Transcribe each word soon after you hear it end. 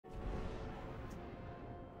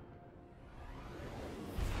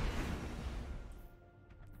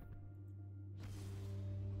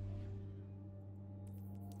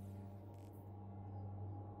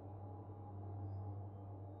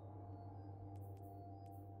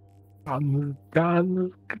Guns,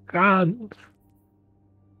 guns, guns.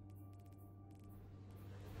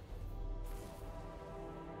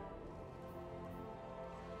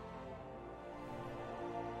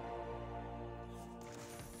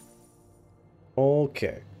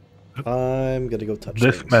 Okay. I'm gonna go touch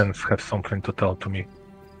This things. man has something to tell to me.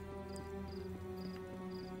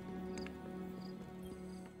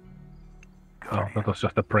 Oh, that was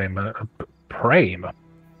just a frame. Frame.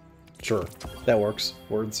 Sure, that works.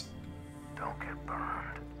 Words. Don't get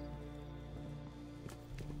burned.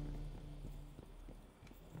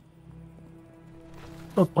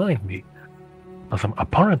 Don't mind me, as I'm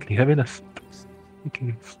apparently having a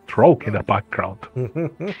stroke in the background.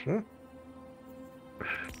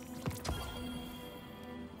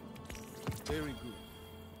 Very good.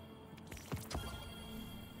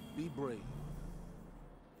 Be brave.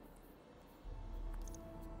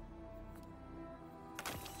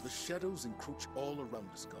 The shadows encroach all around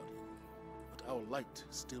us, Guardian, but our light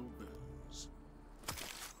still burns.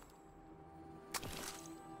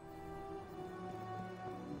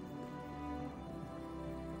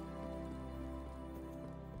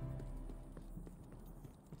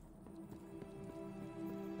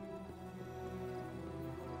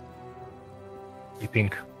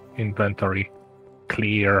 Keeping inventory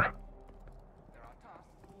clear.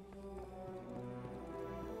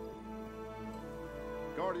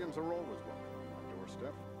 Guardians are always welcome on my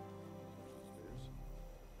doorstep.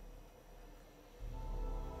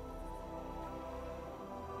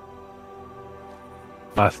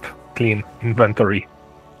 Last clean inventory.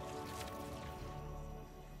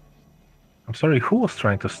 I'm sorry, who was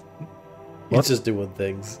trying to... He's just doing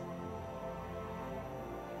things.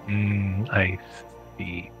 I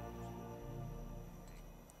see.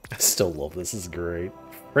 I still love this. This is great.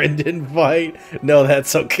 Friend invite. No,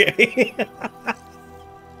 that's okay.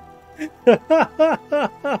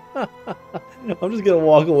 I'm just gonna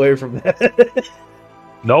walk away from that.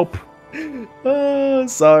 Nope.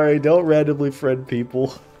 Sorry, don't randomly friend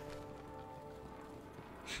people.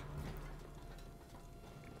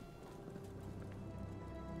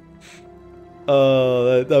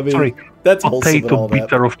 I mean, Sorry, that's wholesome and all potato that.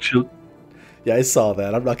 bitter of chill. Yeah, I saw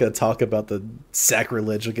that. I'm not gonna talk about the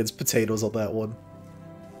sacrilege against potatoes on that one.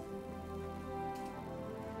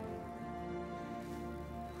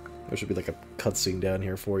 There should be like a cutscene down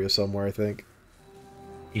here for you somewhere, I think.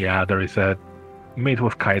 Yeah, there is a made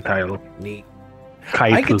with kite. Neat.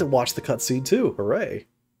 Kite. I get to watch the cutscene too. Hooray!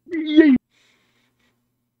 Yay!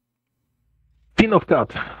 Pin of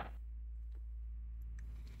that.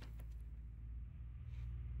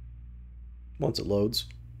 Once it loads.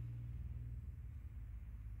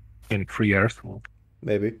 In 3 years.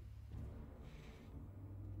 Maybe.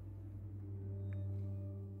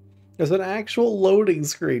 There's an actual loading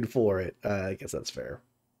screen for it. I guess that's fair.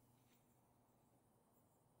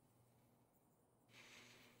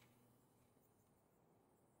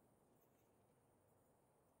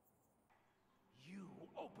 You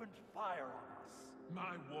opened fire on us.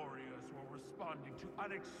 My warriors were responding to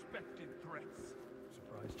unexpected threats.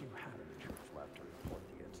 Surprised you had any troops left to report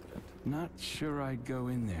the incident. Not sure I'd go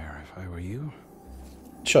in there if I were you.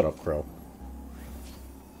 Shut up, Crow.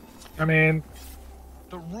 I mean...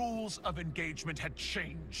 The rules of engagement had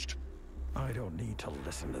changed. I don't need to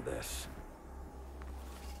listen to this.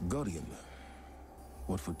 Guardian,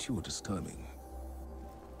 what fortuitous timing.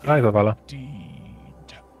 Hi, Zavala.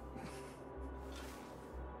 Indeed.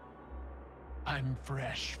 I'm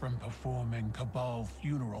fresh from performing Cabal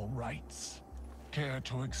funeral rites. Care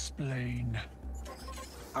to explain?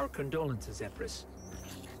 Our condolences, Empress.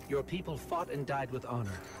 Your people fought and died with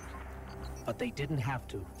honor. But they didn't have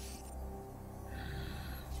to.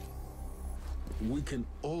 We can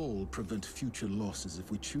all prevent future losses if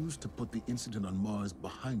we choose to put the incident on Mars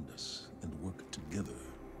behind us and work together.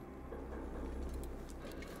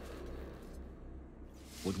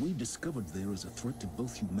 What we discovered there is a threat to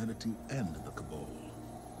both humanity and the Cabal.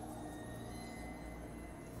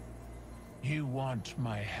 You want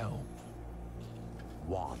my help.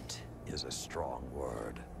 Want is a strong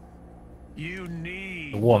word. You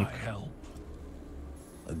need Want. my help.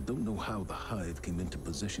 I don't know how the Hive came into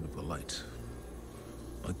possession of the light.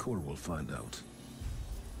 My core will find out.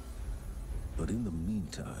 But in the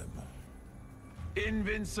meantime...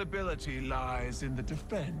 Invincibility lies in the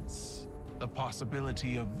defense. The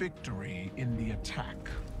possibility of victory in the attack.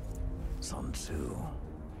 Sun Tzu.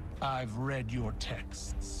 I've read your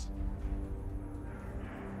texts.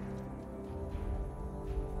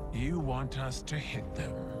 You want us to hit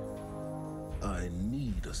them. I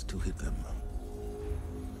need us to hit them.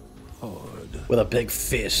 Hard. With a big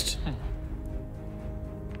fist.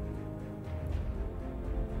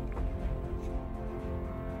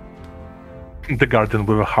 The guardian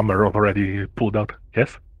with a hammer already pulled out.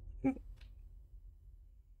 Yes?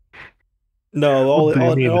 No, What do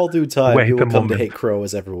you in mean? all due time, Wait you will a come to moment. hate Crow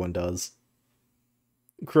as everyone does.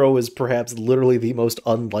 Crow is perhaps literally the most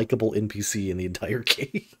unlikable NPC in the entire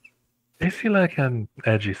game. Is he like an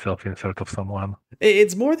edgy self-insert of someone?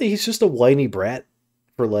 It's more that he's just a whiny brat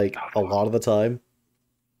for, like, a lot of the time.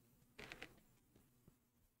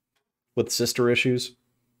 With sister issues.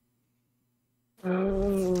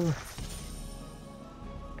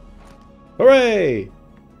 Hooray!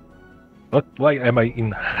 But why am I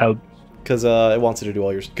in hell? Because it wants you to do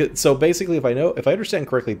all your... So basically, if I understand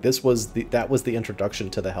correctly, that was the introduction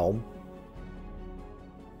to the helm.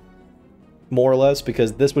 More or less,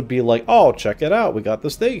 because this would be like, oh, check it out, we got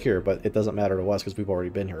this thing here, but it doesn't matter to us because we've already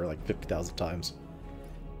been here like 50,000 times.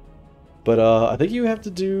 But I think you have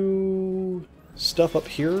to do stuff up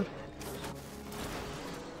here.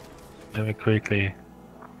 Let me quickly...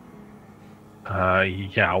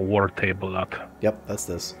 yeah, war table up. Yep, that's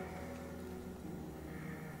this.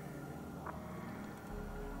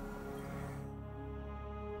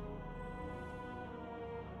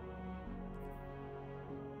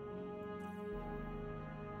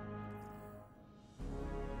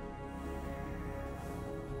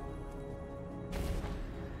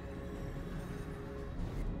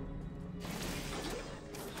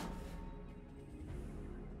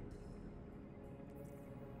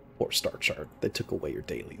 Poor Star Chart. They took away your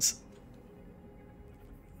dailies.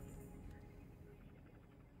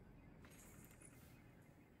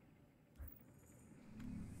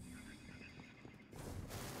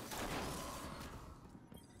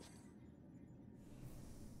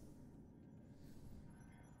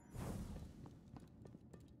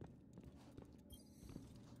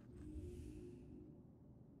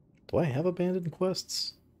 Do I have abandoned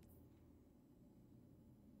quests?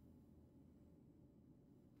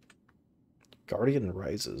 Guardian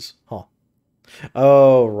Rises. Huh.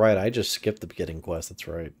 Oh, right. I just skipped the beginning quest. That's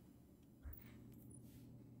right.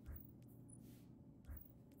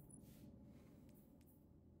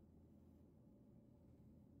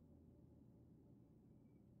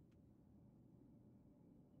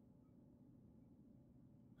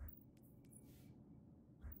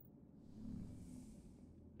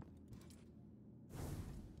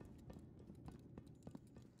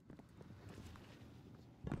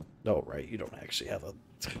 Oh, right. You don't actually have a...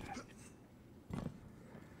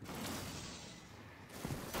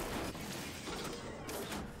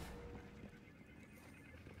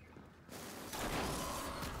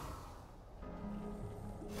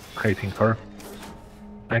 Hating her.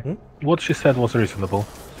 What she said was reasonable.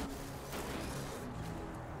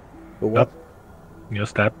 But what? Yep. New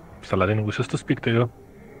step. Saladin wishes to speak to you.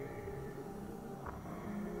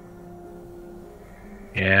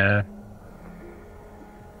 Yeah.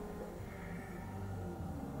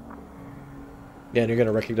 Yeah, and you're going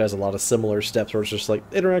to recognize a lot of similar steps where it's just like,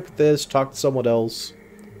 interact with this, talk to someone else,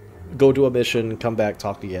 go do a mission, come back,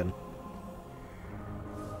 talk again.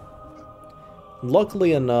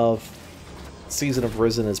 Luckily enough, Season of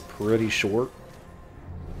Risen is pretty short.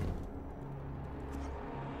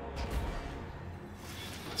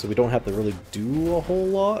 So we don't have to really do a whole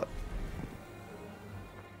lot.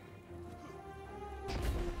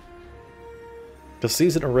 Because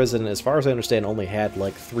Season of Risen, as far as I understand, only had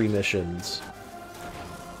like 3 missions.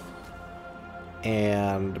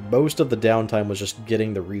 And most of the downtime was just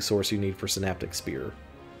getting the resource you need for Synaptic Spear.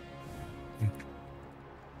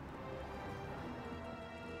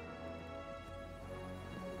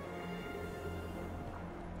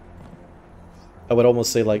 I would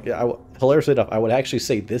almost say, like, hilariously enough, I would actually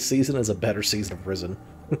say this season is a better Season of Risen.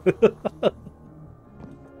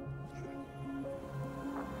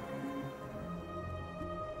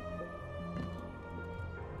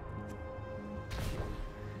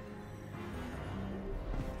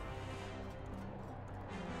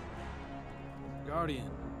 Guardian.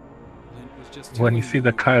 Lint was just When you telling see me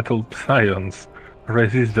the title Scions,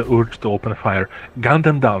 resist the urge to open fire. Gun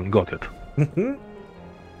them down, got it.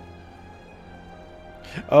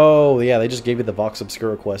 Oh, yeah, they just gave you the Vox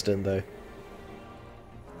Obscura quest, didn't they?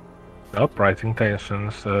 Uprising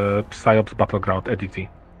Tensions, Psyops Battleground EDT.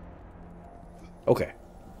 Okay.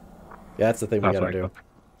 Yeah, that's the thing we That's gotta right.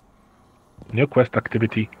 do. New quest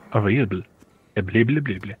activity available. Blah, blah,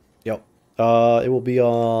 blah, blah. Yep. It will be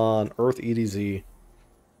on Earth EDZ.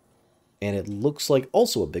 And it looks like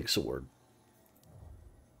also a big sword.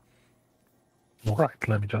 Alright,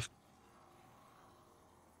 let me just...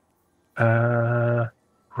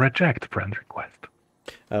 reject friend request.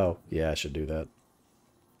 Oh, yeah, I should do that.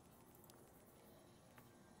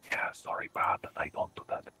 Yeah, sorry, but I don't do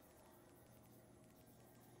that.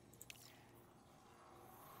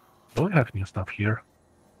 Do we have new stuff here?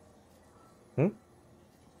 Hmm?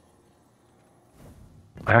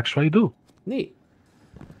 I actually do. Neat.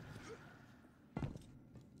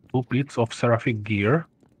 2 bits of seraphic gear.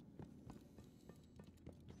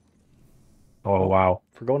 Oh, wow.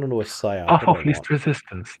 If we're going into a psyop, Half what do of I least want?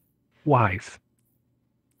 resistance. Wise.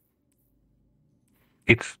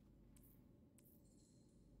 It's...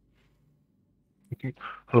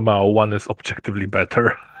 Somehow one is objectively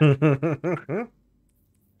better.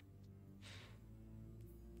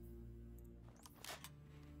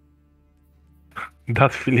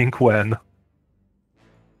 That feeling when...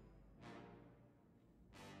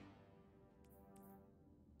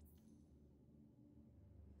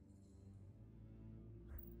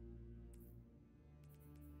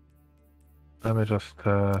 Let me just...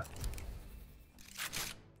 Oh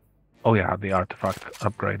yeah, the artifact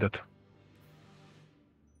upgraded.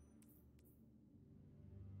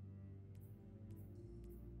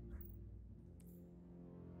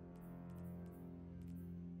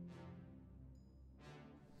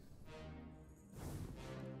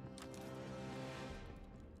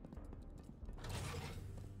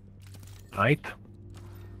 Right.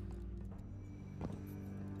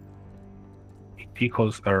 It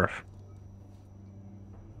equals Earth.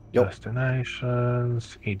 Yep.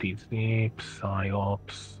 Destinations, EDZ,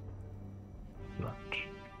 Psyops. Lunch.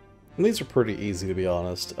 These are pretty easy, to be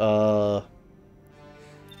honest. Yeah,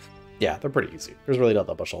 they're pretty easy. There's really not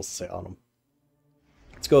that much else to say on them.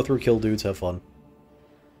 Let's go through, kill dudes, have fun.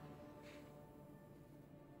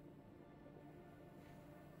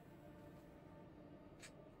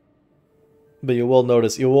 But you will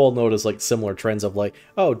notice like similar trends of like,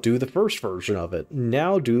 oh, do the first version of it.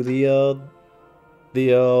 Now do the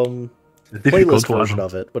playlist version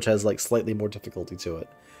of it, which has like slightly more difficulty to it.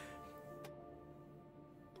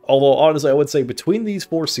 Although honestly, I would say between these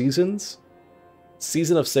 4 seasons,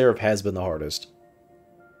 Season of Seraph has been the hardest.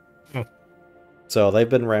 So they've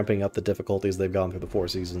been ramping up the difficulties they've gone through the 4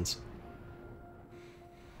 seasons.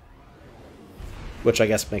 Which I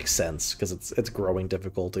guess makes sense, because it's growing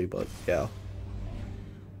difficulty, but yeah.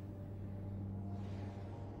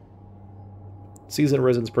 Season of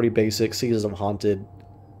Risen's pretty basic. Season of Haunted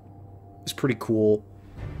is pretty cool.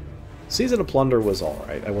 Season of Plunder was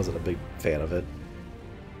alright. I wasn't a big fan of it.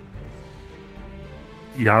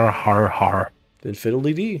 Yar har har. Then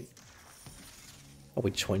Fiddly D. Oh,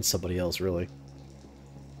 we joined somebody else, really.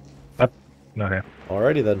 Okay.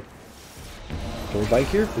 Alrighty then. Can we bike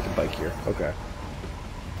here? We can bike here. Okay.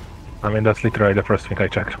 I mean, that's literally the first thing I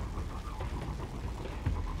checked.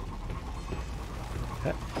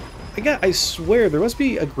 I swear, there must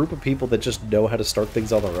be a group of people that just know how to start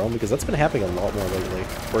things on their own, because that's been happening a lot more lately,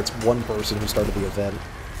 where it's one person who started the event.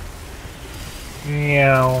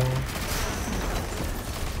 Meow.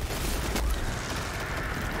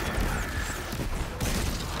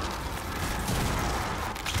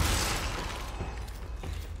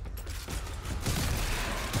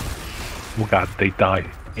 Oh god, they die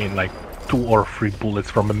in like 2 or 3 bullets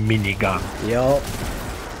from a minigun. Yup.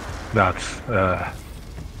 That's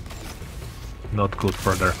not good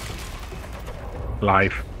for their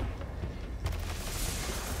life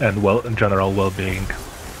and general well-being.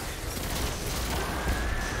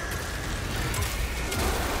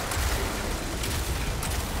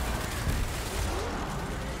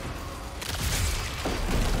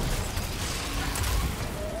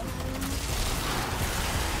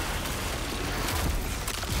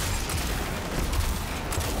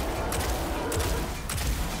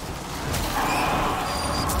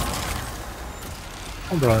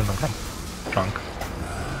 Drunk.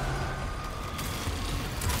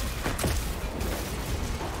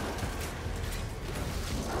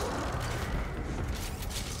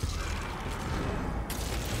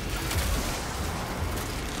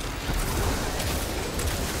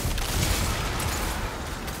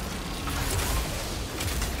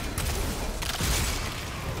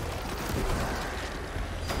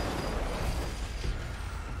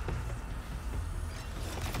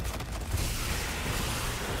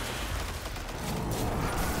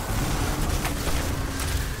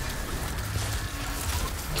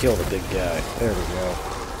 Kill the big guy. There we go.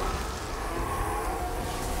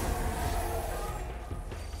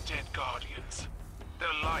 Dead guardians. Their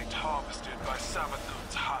light harvested by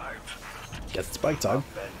Savathun's hive. Guess it's bike time.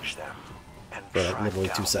 Avenge them and For like track literally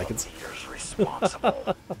down 2 the seconds. leaders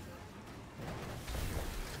responsible.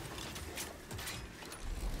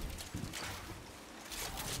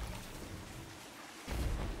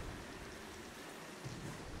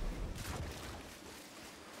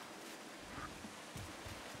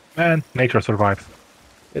 Man, nature survives.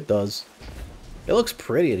 It does. It looks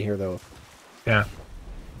pretty in here, though. Yeah.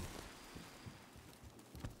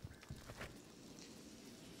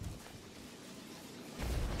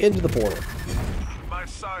 into the portal. My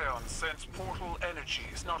scions sense portal energy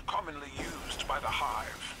is not commonly used by the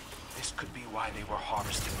Hive. This could be why they were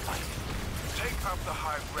harvesting light. Take up the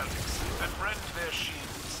Hive relics and rend their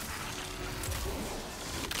shields.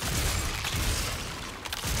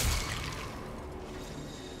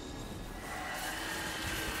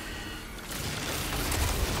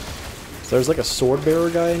 So there's like a sword bearer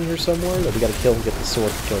guy in here somewhere that we gotta kill and get the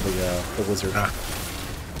sword to kill the wizard. Ah.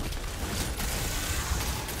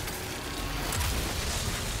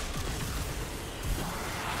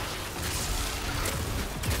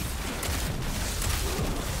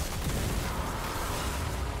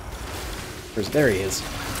 There he is.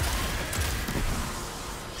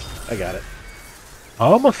 I got it. I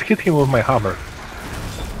almost hit him with my hammer.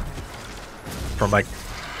 From like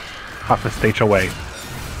half a stage away.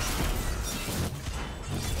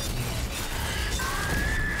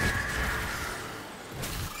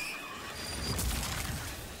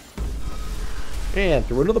 And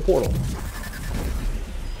through into the portal.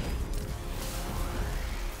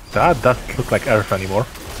 That doesn't look like Earth anymore.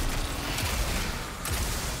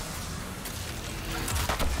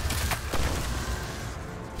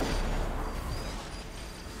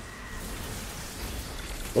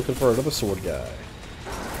 Looking for another sword guy.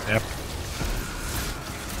 Yep.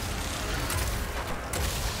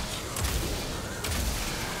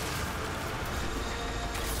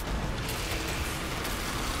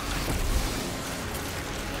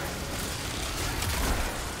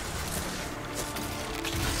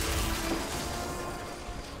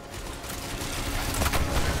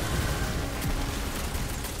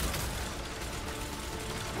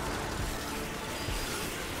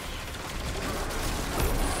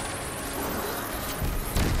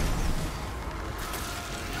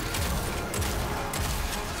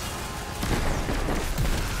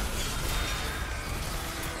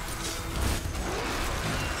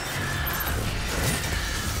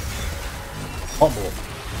 Humble.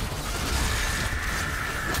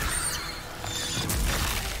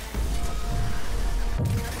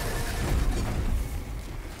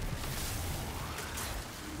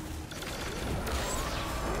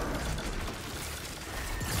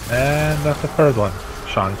 And that's the third one.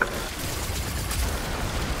 Chunk.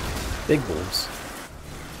 Big wolves.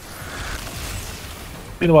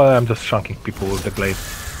 Meanwhile, I'm just chunking people with the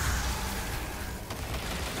glaive.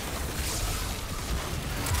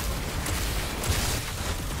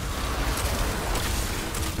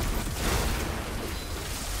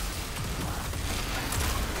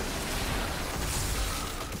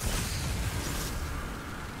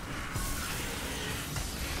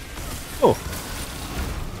 Oh.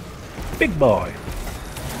 Big boy.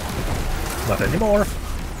 Not anymore.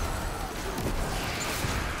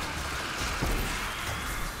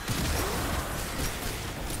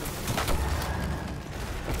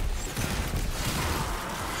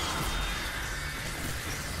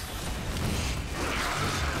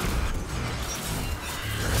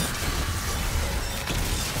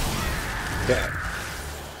 Okay.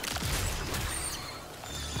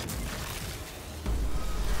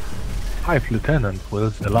 Hive Lieutenant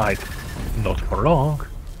wills the light. Not for long.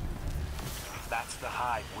 That's the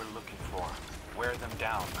hive we're looking for. Wear them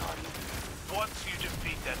down, Guardian. Once you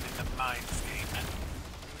defeat them in the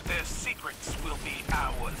mindscape, their secrets will be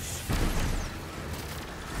ours.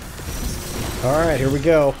 Alright, here we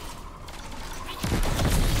go.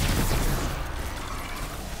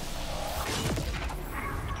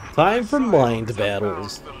 Time for mind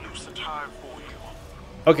battles.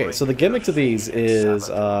 Okay, so the gimmick to these is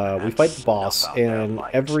we fight the boss, and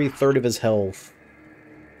every third of his health,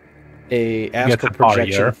 a astral a body,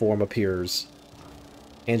 projection yeah. form appears,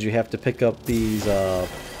 and you have to pick up these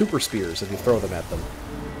super spears if you throw them at them.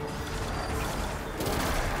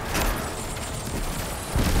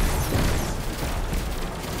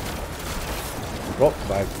 Oh,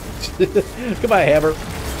 goodbye. Goodbye, hammer.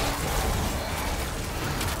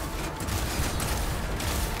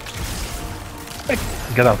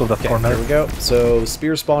 Get out of that corner. There we go. So,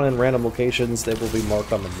 spears spawn in random locations. They will be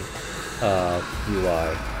marked on the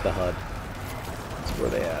UI, the HUD. That's where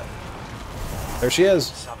they at. There she is.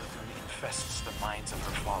 Sabathun infests the minds of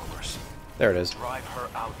her followers. There it is. Drive her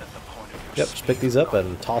out at the point of your Yep, just pick these up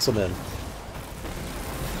and toss them in.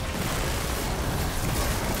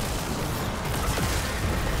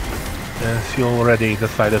 Since you already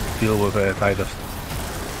decided to deal with it, I just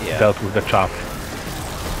dealt with the chop.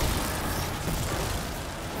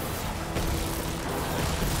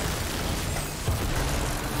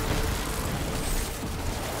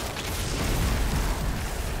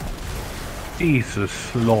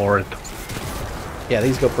 Jesus Lord. Yeah,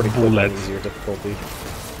 these go pretty quick on Bullets. easier difficulty.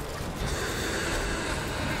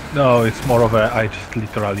 No, it's more of a I just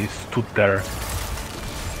literally stood there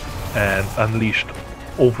and unleashed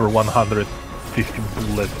over 150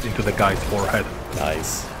 bullets into the guy's forehead.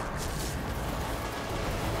 Nice.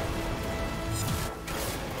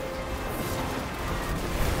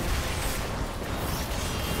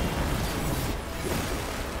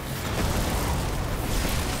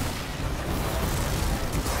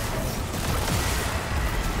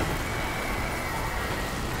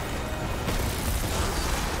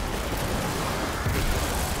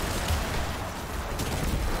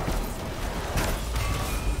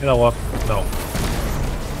 You know what? No.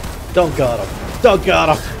 Don't got him. Don't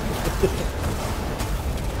got him.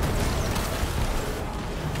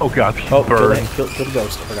 Oh god, he Oh, burned. kill the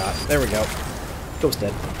ghost. I forgot. There we go. Ghost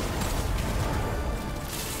dead.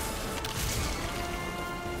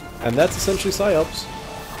 And that's essentially PsyOps.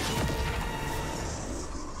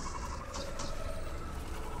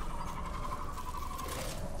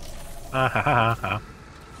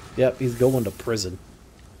 Yep, he's going to prison.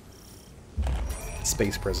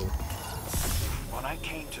 Space prison. When I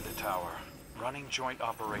came to the tower, running joint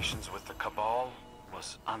operations with the Cabal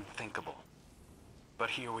was unthinkable. But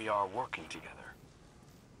here we are working together.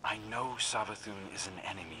 I know Savathun is an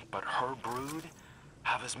enemy, but her brood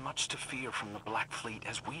have as much to fear from the Black Fleet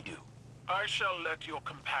as we do. I shall let your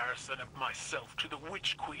comparison of myself to the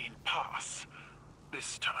Witch Queen pass.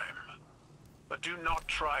 This time. But do not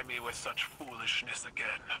try me with such foolishness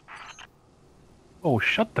again. Oh,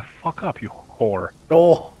 shut the fuck up, you whore.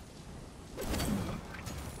 Oh!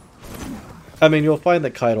 I mean, you'll find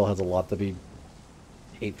that Keitel has a lot to be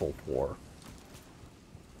hateful for.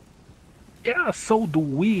 Yeah, so do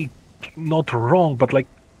we. Not wrong, but like,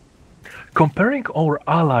 comparing our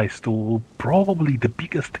allies to probably the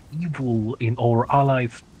biggest evil in our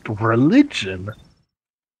allies' religion.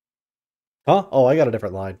 Huh? Oh, I got a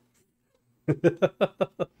different line.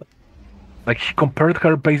 Like, he compared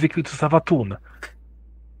her basically to Savathun,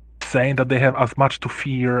 saying that they have as much to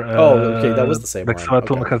fear. Oh, okay, that was the same like line.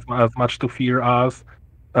 Savathun Okay. has as much to fear as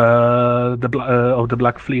of the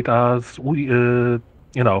Black Fleet as we. You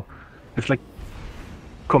know, it's like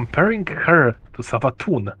comparing her to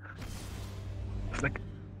Savathun. It's like,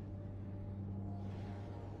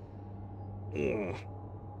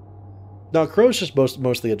 No, Crow's just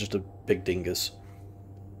mostly just a big dingus.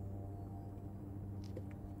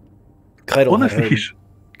 honestly,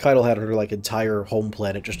 Keitel had her like entire home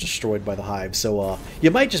planet just destroyed by the hive, so you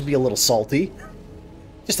might just be a little salty.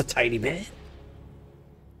 Just a tiny bit.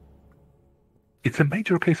 it's a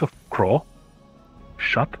major case of Crow.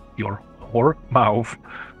 Shut your whore mouth.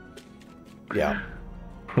 Yeah.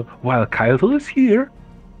 While Kyle is here,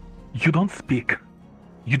 you don't speak.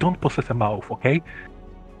 You don't possess a mouth, okay?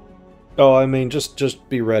 Oh, I mean, just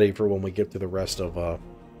be ready for when we get through the rest of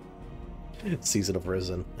Season of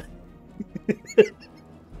Risen.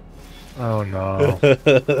 Oh no.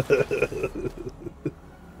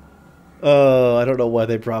 Oh, I don't know why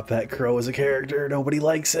they brought back Crow as a character. Nobody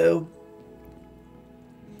likes him.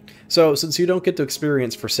 So, since you don't get to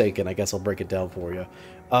experience Forsaken, I guess I'll break it down for you.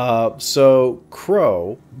 So,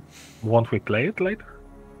 Crow... Won't we play it later?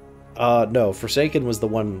 No, Forsaken was the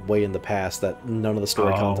one way in the past that none of the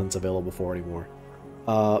story Oh. content's available for anymore.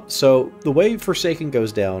 So, the way Forsaken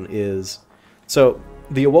goes down is... So,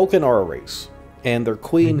 the Awoken are a race, and their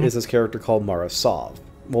queen is this character called Mara Sov.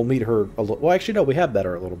 We'll meet her a little... Well, actually, no, we have met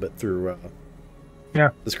her a little bit through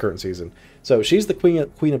this current season. So, she's the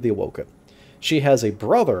queen of the Awoken. She has a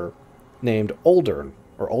brother named Uldren,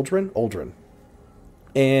 or Uldren? Uldren.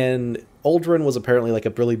 And Uldren was apparently like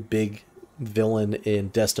a really big villain in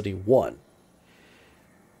Destiny 1.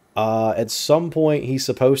 At some point, he's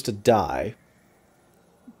supposed to die,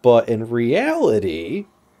 but in reality,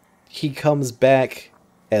 he comes back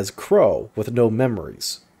as Crow with no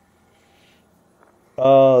memories.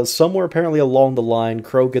 Somewhere apparently along the line,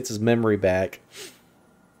 Crow gets his memory back.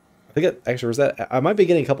 I think actually was that. I might be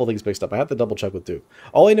getting a couple things mixed up. I have to double check with Duke.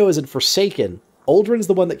 All I know is in Forsaken, Uldren's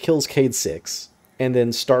the one that kills Cade 6 and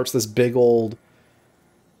then starts this big old.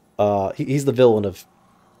 He's the villain of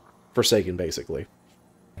Forsaken, basically.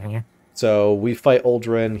 So we fight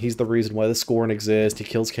Uldren. He's the reason why the Scorn exists. He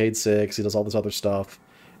kills Cade 6. He does all this other stuff,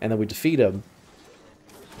 and then we defeat him.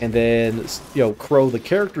 And then Crow, the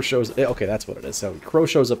character, shows. Okay, that's what it is. So Crow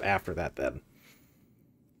shows up after that, then.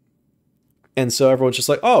 And so everyone's just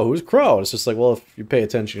like, oh, who's Crow? And it's just like, well, if you pay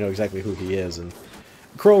attention, you know exactly who he is. And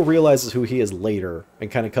Crow realizes who he is later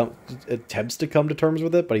and kind of attempts to come to terms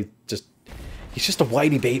with it, but he's just a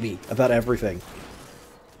whiny baby about everything.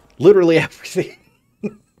 Literally everything.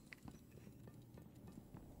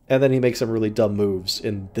 And then he makes some really dumb moves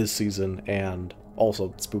in this season and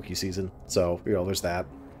also spooky season. So, there's that.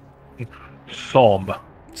 Some,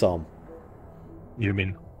 Some. you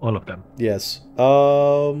mean all of them? Yes.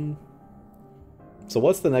 So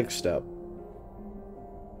what's the next step?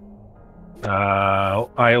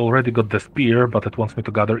 I already got the spear, but it wants me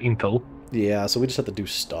to gather intel. Yeah, so we just have to do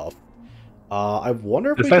stuff. I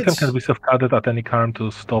wonder if This we could... item can be safeguarded at any time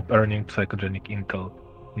to stop earning psychogenic intel.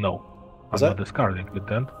 No, Was I'm that? not discarding it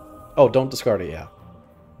then. Oh, don't discard it, yeah.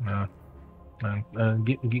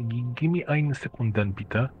 Give me eine Sekunden,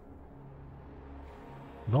 bitte.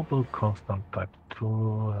 Noble constant type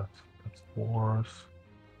 2, that's force.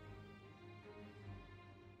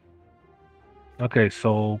 Okay,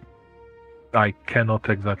 so I cannot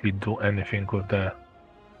exactly do anything with the...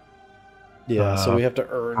 Yeah, so we have to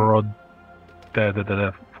earn...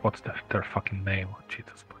 what's their fucking name?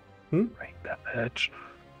 Jesus. Hmm? Brain damage.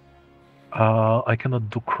 I cannot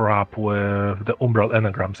do crap with the umbral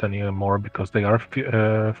engrams anymore because they are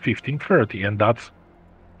 1530, and that's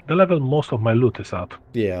the level most of my loot is at.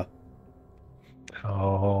 Yeah.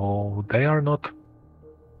 So they are not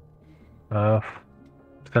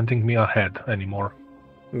sending me ahead anymore.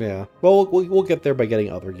 Yeah. Well, we'll get there by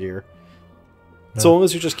getting other gear. Yeah. So long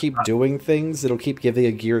as you just keep doing things, it'll keep giving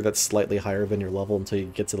a gear that's slightly higher than your level until you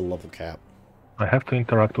get to the level cap. I have to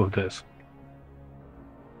interact with this.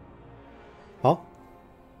 Huh?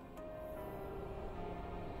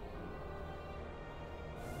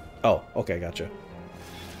 Oh, okay, gotcha.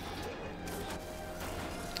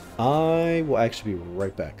 I will actually be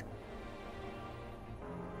right back.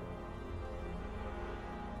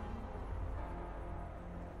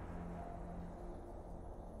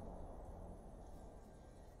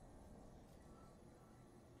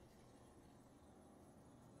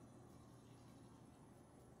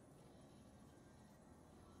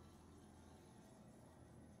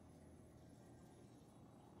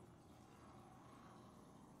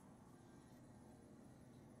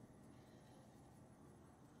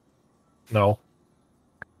 No.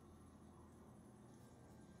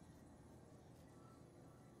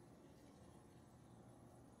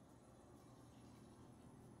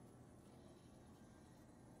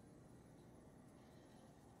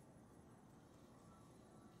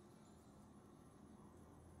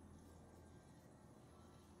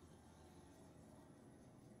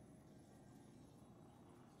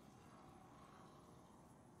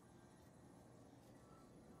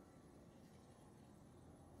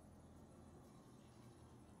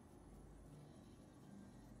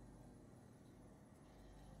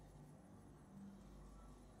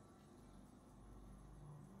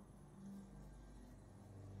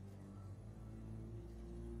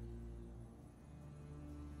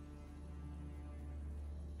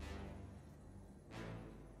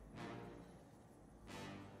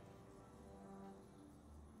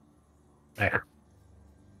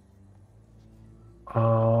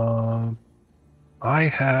 I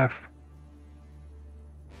have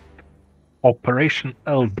Operation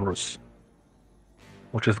Elbrus,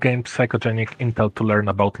 which is gained psychogenic intel to learn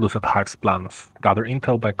about Lucid Hive's plans. Gather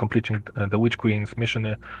intel by completing the Witch Queen's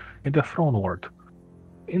mission in the Throne World.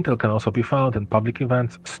 Intel can also be found in public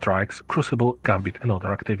events, strikes, Crucible, Gambit, and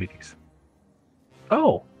other activities.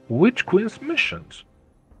 Oh, Witch Queen's missions.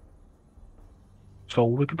 So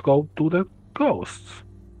we could go to the ghosts.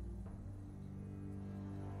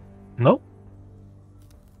 No?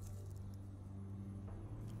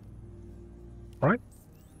 Right?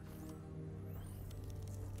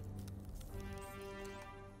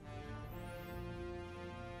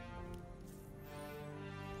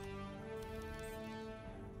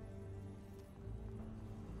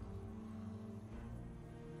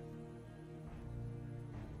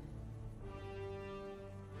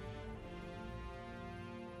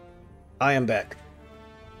 I am back.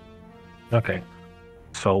 Okay.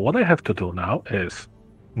 So what I have to do now is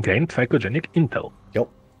gain psychogenic intel. Yep.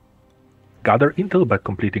 Gather intel by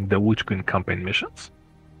completing the Witch Queen campaign missions.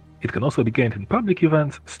 It can also be gained in public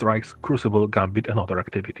events, strikes, Crucible, Gambit, and other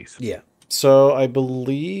activities. Yeah. So I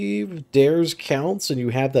believe dares counts, and you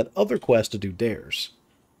have that other quest to do dares.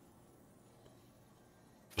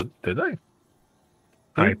 Did I?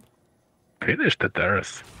 I finished the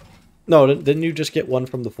dares. No, didn't you just get one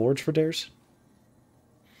from the Forge for dares?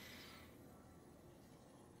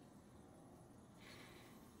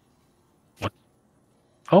 What?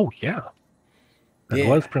 Oh, yeah. And Yeah.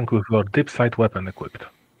 Wellspring with your deep sight weapon equipped.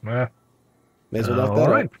 May as well knock that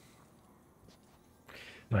Alright. out.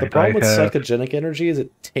 The problem with psychogenic energy is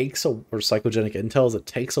it takes or psychogenic intel is it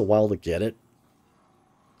takes a while to get it.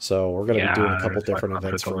 So we're going to be doing a couple different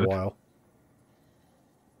events for a while.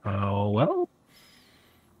 Oh, well.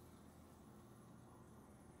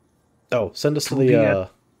 Oh, send us to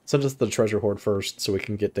Send us the treasure hoard first so we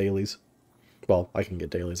can get dailies. Well, I can get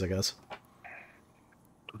dailies, I guess.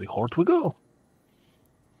 To the Horde we go.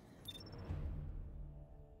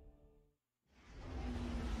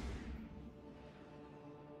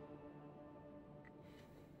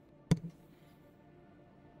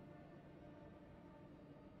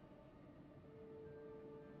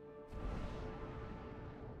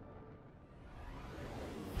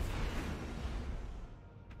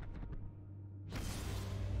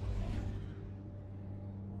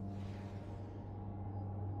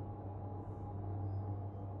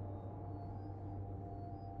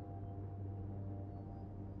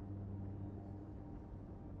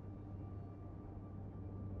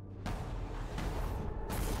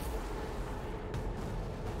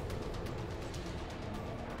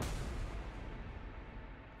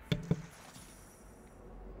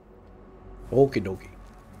 Okie dokie.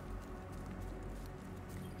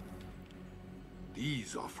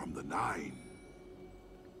 These are from the Nine.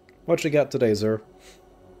 What you got today, Zer?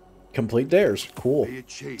 Complete dares. Cool.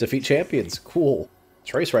 Defeat champions. Cool.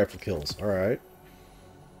 Trace rifle kills. Alright.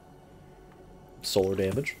 Solar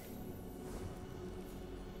damage.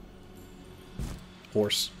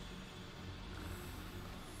 Horse.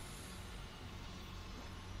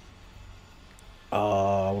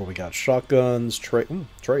 What do we got? Shotguns.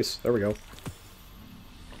 Trace. There we go.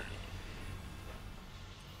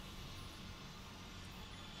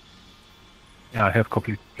 Yeah, I have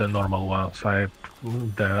completed the normal ones. The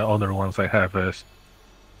other ones I have is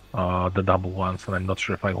the double ones, and I'm not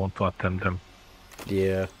sure if I want to attempt them.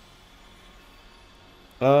 Yeah.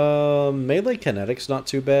 Melee kinetics not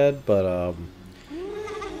too bad, but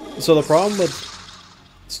so the problem with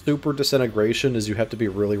super disintegration is you have to be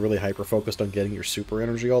really, really hyper-focused on getting your super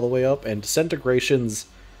energy all the way up, and disintegrations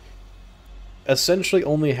essentially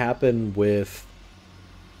only happen with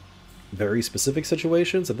very specific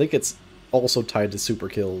situations. I think it's also tied to super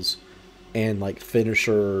kills and like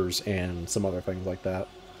finishers and some other things like that.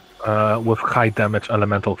 With high damage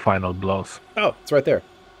elemental final blows. Oh, it's right there.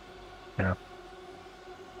 Yeah.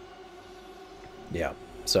 Yeah.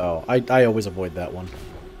 So I always avoid that one.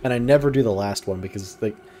 And I never do the last one because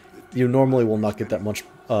you normally will not get that much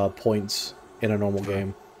points in a normal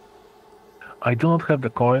game. I do not have the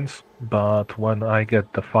coins, but when I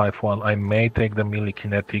get the 5-1, I may take the melee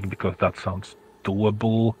kinetic because that sounds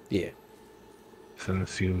doable. Yeah.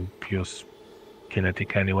 Since you use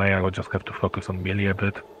kinetic anyway, I will just have to focus on melee a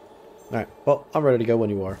bit. Alright, well, I'm ready to go when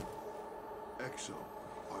you are. Exo,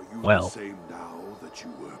 are you Well, the same now that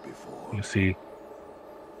you were before? You see,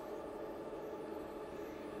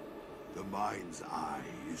 The mind's eye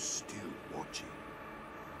is still watching.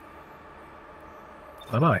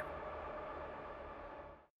 am I?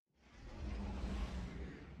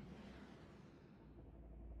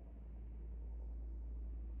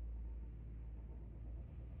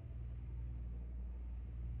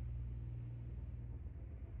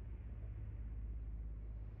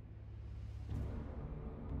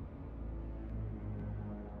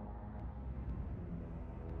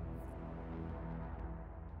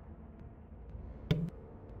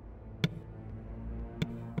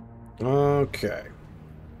 Okay.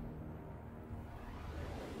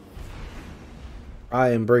 I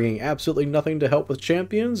am bringing absolutely nothing to help with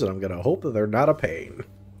champions, and I'm going to hope that they're not a pain.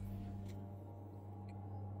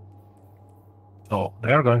 Oh,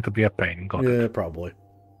 they are going to be a pain. Got Yeah, probably.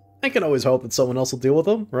 I can always hope that someone else will deal with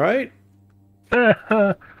them, right? it.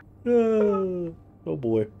 Oh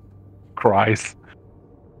boy. Cries.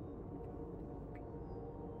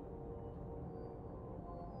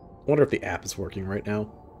 I wonder if the app is working right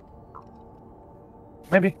now.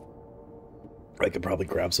 Maybe. I could probably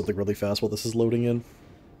grab something really fast while this is loading in.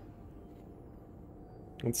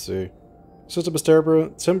 Let's see. System is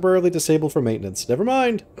temporarily disabled for maintenance. Never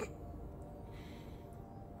mind!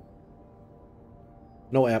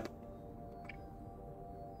 No app.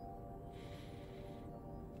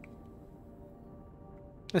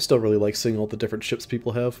 I still really like seeing all the different ships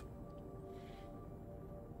people have.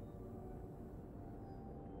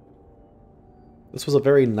 This was a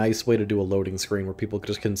very nice way to do a loading screen where people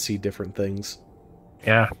just can see different things.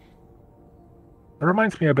 Yeah. It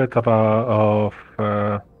reminds me a bit of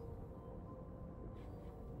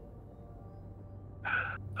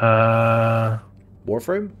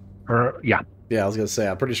Warframe? yeah. Yeah, I was gonna say,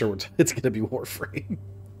 I'm pretty sure it's gonna be Warframe.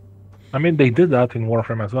 I mean, they did that in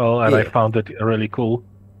Warframe as well, and I Yeah. found it really cool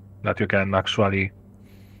that you can actually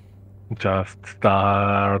just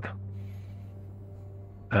start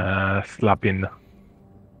slapping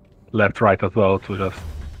left, right as well to just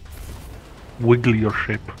wiggle your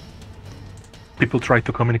ship. People try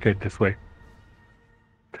to communicate this way.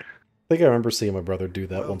 think I remember seeing my brother do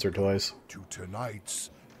that once or twice. To tonight's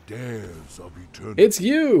Dares of Eternity. It's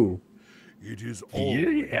you! It is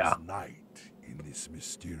always Yeah. night in this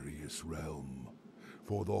mysterious realm.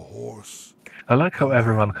 For the horse. I like how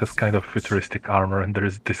everyone has kind of futuristic armor, and there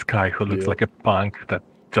is this guy who looks Yeah. like a punk that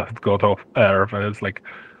just got off Earth, and it's like,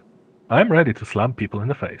 I'm ready to slam people in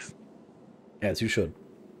the face. As you should.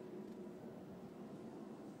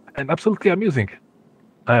 And absolutely amusing.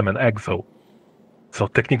 I am an exo. So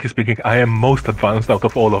technically speaking, I am most advanced out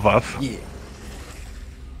of all of us. Yeah.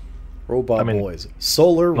 Robot I mean, boys.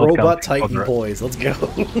 Solar not robot counting titan other- boys. Let's go.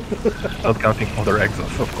 Not counting other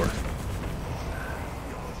exos, of course.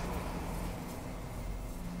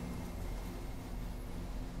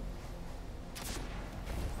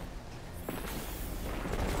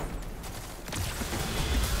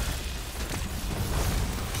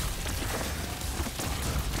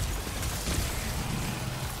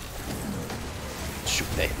 Shoot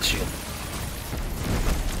that shield.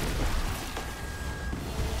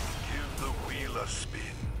 Give the wheel a spin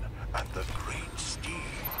and the great steed.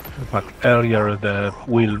 But earlier the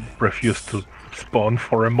wheel refused to spawn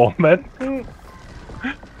for a moment.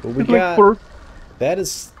 What we It's like got? That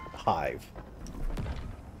is Hive.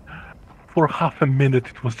 for half a minute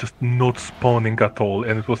it was just not spawning at all,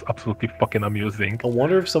 and it was absolutely fucking amusing. I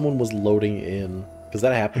wonder if someone was loading in. Because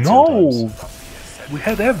that happens No! sometimes. We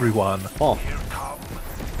had everyone. Oh, Here come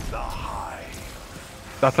the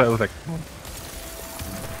hive. That's why I was like,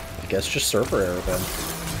 I guess just server error then.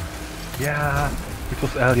 yeah, it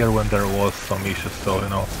was earlier when there was some issues, so you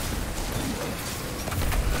know.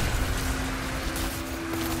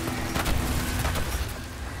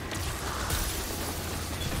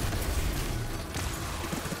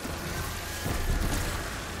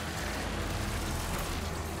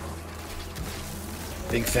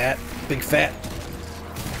 Big fat, big fat.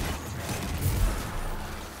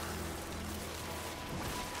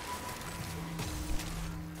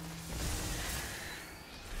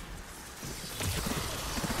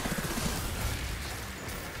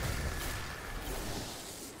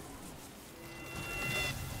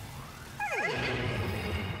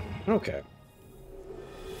 Okay.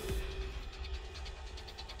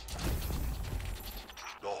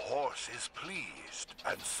 The horse is pleased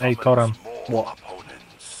and Hey, summons Toran. more What?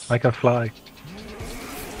 opponents. I can fly.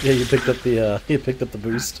 Yeah, you picked up the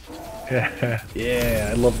boost. Yeah. Yeah,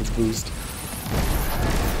 I love this boost.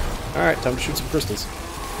 Alright, time to shoot some crystals.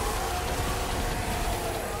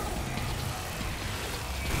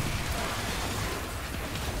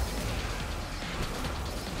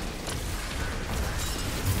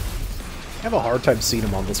 I have a hard time seeing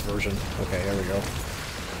him on this version. Okay, there we go.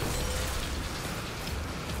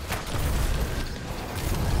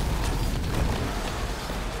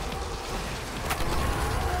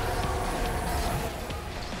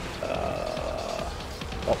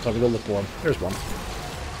 Oh, time to go look for him. There's one.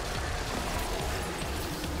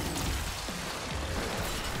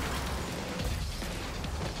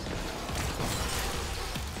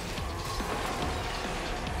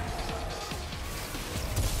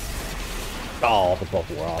 Oh, the both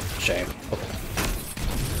were off. Shame. Okay.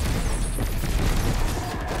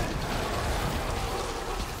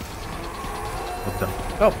 Put them.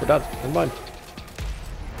 Oh, we're done. Never mind.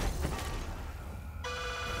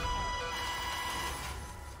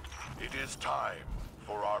 It is time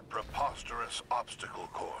for our preposterous obstacle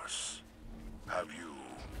course. Have you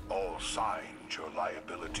all signed your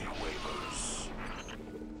liability waivers?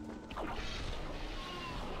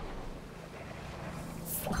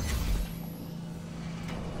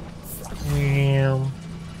 Meow.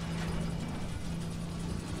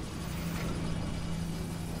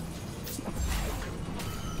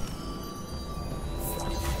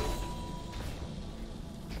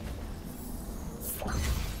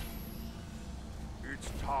 It's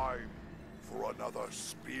time for another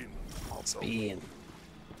spin of the Ian.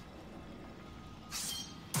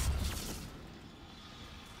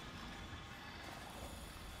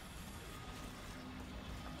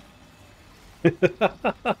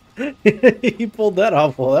 He pulled that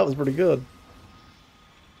off well. That was pretty good.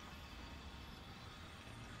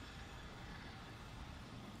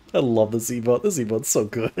 I love this emote. This emote's so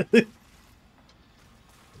good.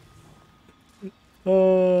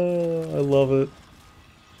 Oh, I love it.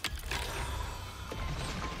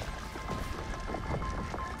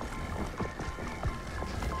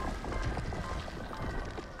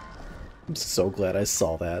 I'm so glad I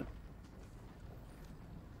saw that.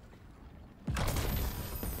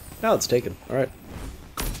 Now it's taken. Alright.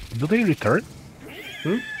 Do they return?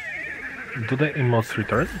 Do the emotes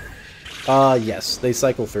return? Yes, they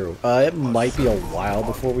cycle through. It might be a while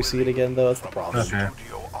before we see it again, though. That's the problem. Okay.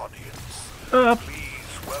 studio audience.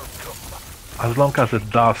 Please welcome. As long as it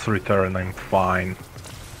does return, I'm fine.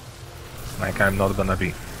 Like, I'm not gonna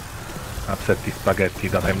be upset the spaghetti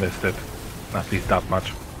that I missed it. At least that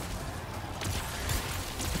much.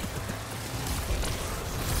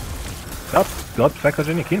 Yep, got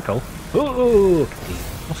psychogenic intel. Ooh!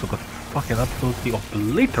 Also got fucking absolutely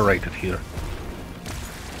obliterated here.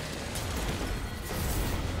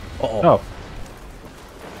 Uh-oh. Oh.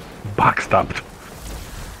 Backstabbed.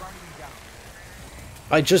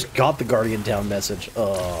 I just got the Guardian down message.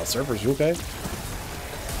 Servers, you okay?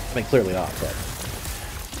 I mean, clearly not, but...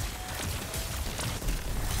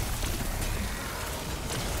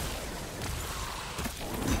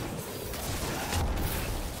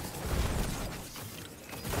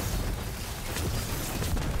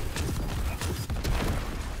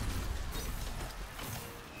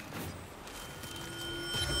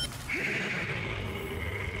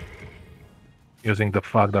 Using the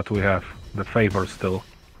fact that we have the favor still,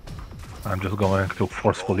 I'm just going to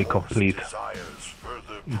forcefully complete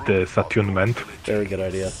this attunement. Very good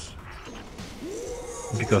idea.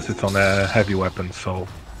 Because it's on a heavy weapon, so...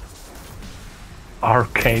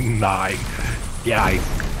 Arcane 9. Yeah,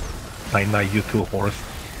 I know you too, horse.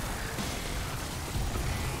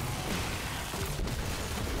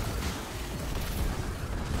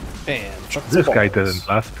 And chuck This some guy balls. didn't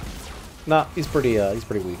last. Nah, he's pretty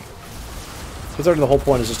weak. Considering the whole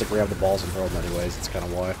point is just to grab the balls and throw them anyways, that's kind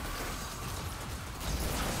of why.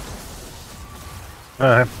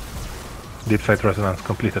 Deep Sight Resonance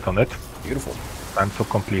completed on it. Beautiful. Time to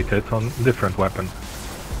complete it on different weapon.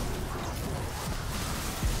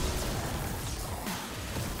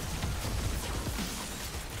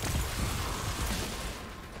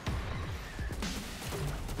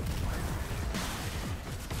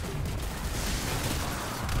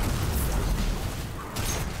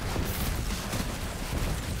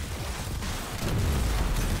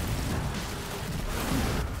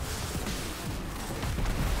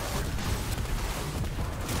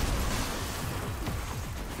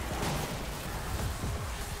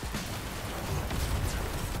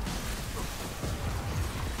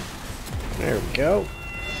 There we go.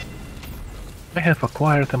 I have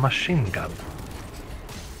acquired a machine gun.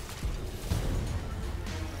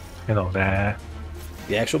 You know,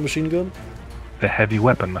 The actual machine gun? the heavy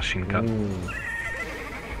weapon machine gun.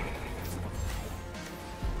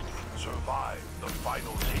 Survive the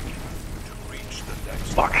final taking to reach the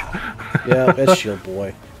next Fuck. Yeah, that's Shield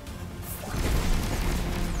Boy.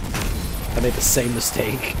 I made the same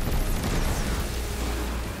mistake.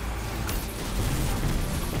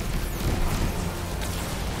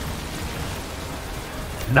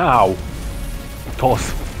 Now,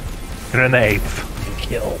 toss grenades. And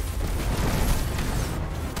kill.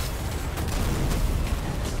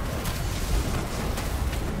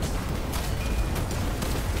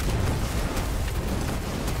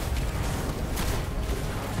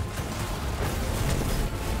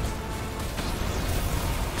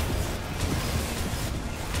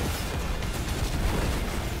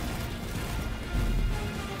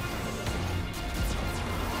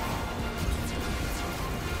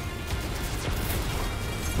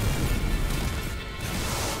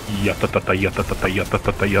 Yatatata, yatatata,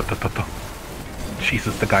 yatatata, yatatata.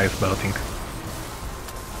 Jesus, the guy is melting.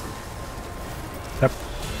 Yep.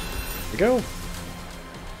 Here we go.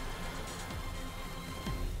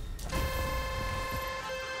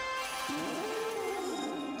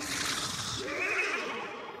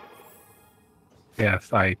 Yes,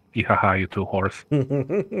 ihaha, you two horse.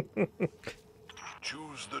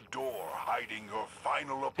 Choose the door hiding your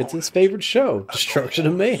final opponent. It's his favorite show, Destruction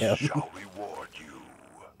and Mayhem. Shall reward you.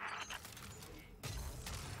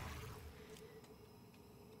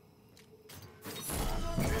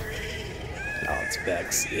 Oh, it's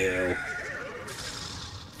Vex. Ew.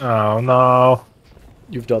 Oh no.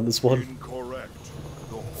 You've done this one? Incorrect.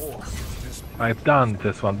 The horse is I've done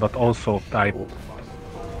this one, but also I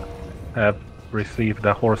have received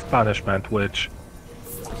the horse punishment, which...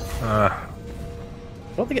 I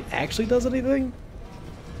don't think it actually does anything.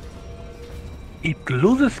 it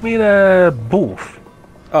loses me the boof.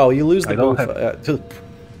 Oh, you lose the I don't buff.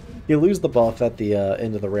 You lose the buff at the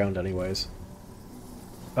end of the round anyways.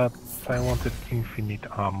 But I wanted infinite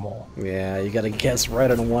ammo. Yeah, you gotta guess right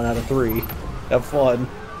on 1 out of 3. Have fun.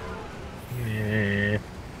 Yeah.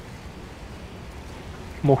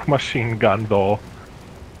 Move machine gun though.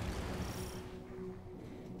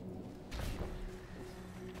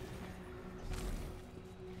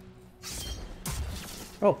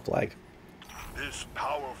 Oh, flag. This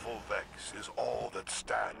powerful Vex is all that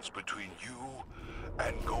stands between you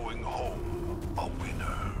and going home a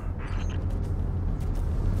winner.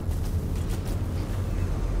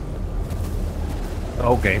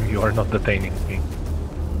 Oh, game, you are not detaining me.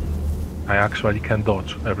 I actually can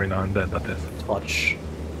dodge every now and then, that is. Touch.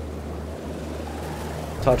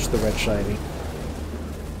 Touch the red shiny.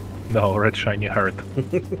 No, red shiny hurt.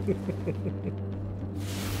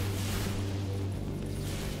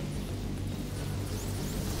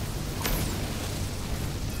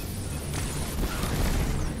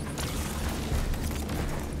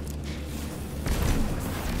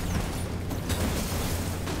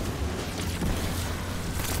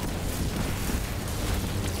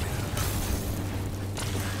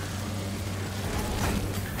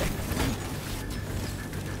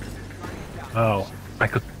 Oh, I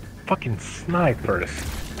could fucking snipe first.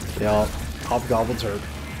 Yeah, Hobgoblin's hurt.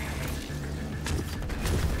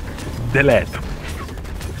 Delete.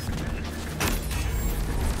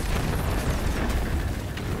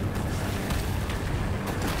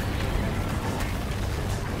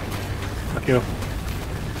 Fuck you.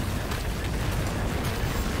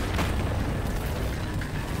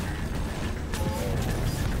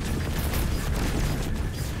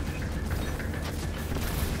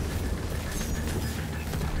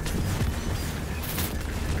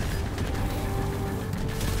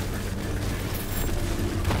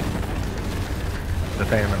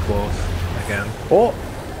 Detainment walls again. Oh!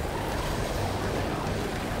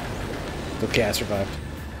 Okay, I survived.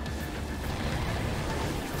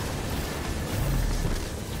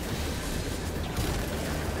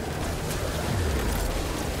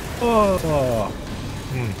 Oh.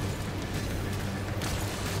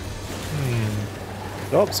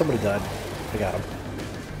 Oh, somebody died. I got him.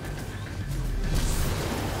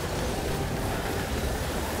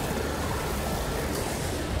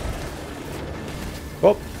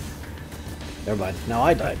 Oh! Never mind. Now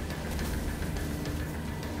I died.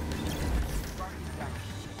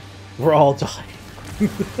 We're all dying.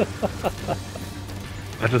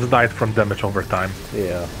 I just died from damage over time,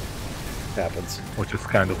 Yeah. Happens. which is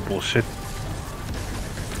kind of bullshit.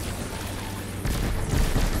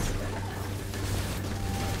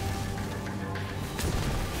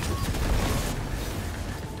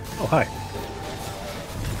 Oh, hi.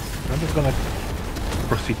 I'm just gonna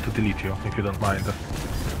proceed to delete you, if you don't mind.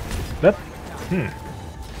 That?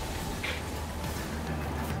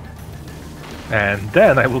 And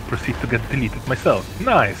then I will proceed to get deleted myself.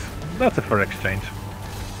 Nice! That's a fair exchange.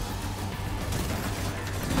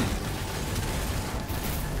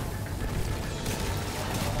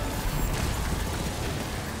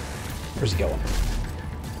 Where's he going?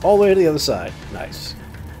 All the way to the other side. Nice.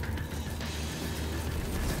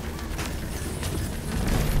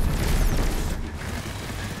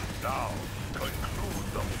 Now, conclude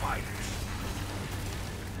the fight.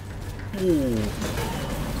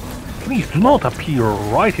 Please do not appear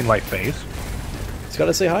right in my face. He's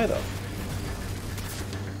gotta say hi, though.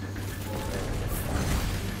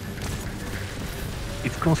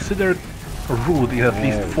 It's considered rude in at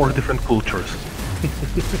least 4 different cultures.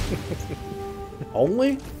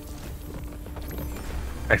 Only?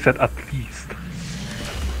 I said at least.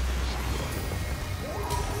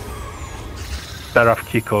 Seraph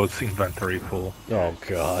Kiko's inventory full. Oh,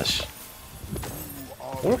 gosh.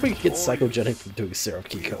 What if we could get psychogenic from doing Seraph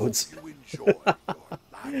key codes?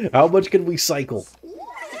 How much can we cycle?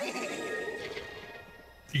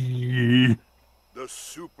 The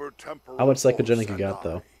super temporal How much psychogenic force you got,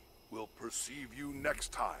 and though? I will perceive you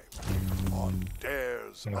next time on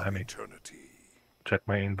Dares of Let me Eternity. check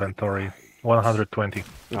my inventory. 120.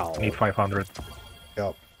 Oh. Need 500.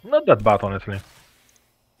 Yep. Not that bad, honestly.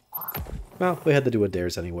 Well, we had to do a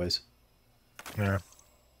dares anyways. Yeah.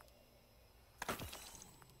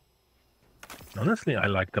 Honestly, I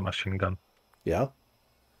like the machine gun. Yeah?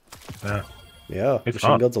 Yeah. Yeah, It's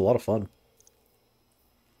machine fun. gun's a lot of fun.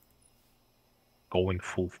 Going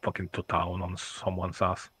full fucking to town on someone's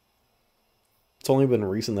ass. It's only been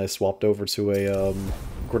recent I swapped over to a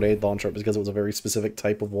grenade launcher because it was a very specific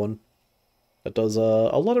type of one that does a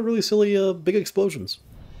lot of really silly big explosions.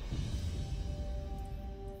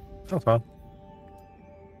 Sounds fun.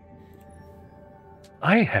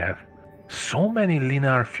 I have so many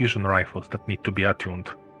linear fusion rifles that need to be attuned.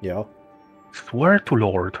 Yeah. Swear to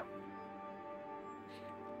Lord.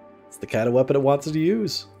 It's the kind of weapon it wants to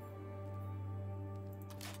use.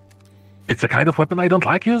 It's the kind of weapon I don't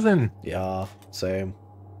like using. Yeah, same.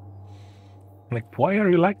 Like, why are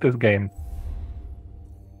you like this game?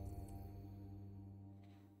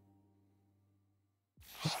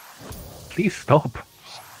 Please stop.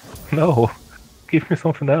 No. Give me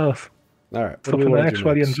something else. Alright, Something I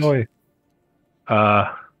actually enjoy.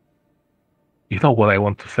 You know what I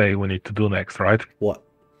want to say we need to do next, right? What?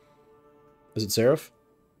 Is it Seraph?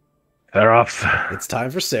 Seraphs. It's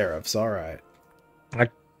time for Seraphs, alright.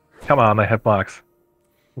 Like, come on, I have bugs.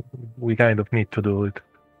 We kind of need to do it.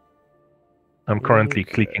 I'm currently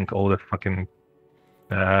Okay. clicking all the fucking...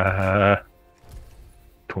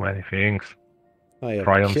 too many things. I am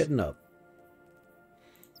Triumphs. kidding up.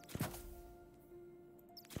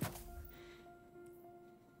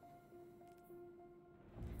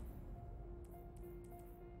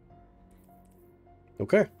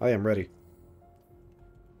 Okay, I am ready.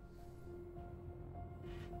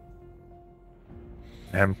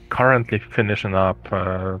 I'm currently finishing up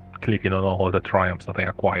clicking on all the triumphs that I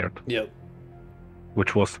acquired, Yep.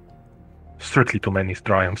 which was strictly too many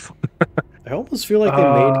triumphs. I almost feel like they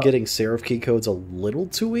made getting Seraph key codes a little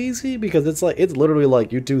too easy, because it's literally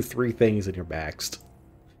like you do 3 things and you're maxed.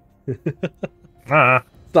 It's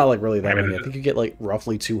not like really that many. I think you get like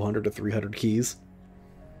roughly 200 to 300 keys.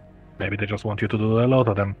 Maybe they just want you to do a lot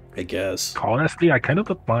of them. I guess. Honestly, I kind of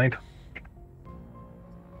don't mind.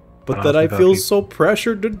 But then I feel so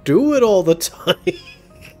pressured to do it all the time.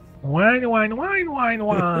 Whine.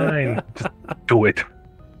 Just do it.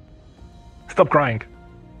 Stop crying.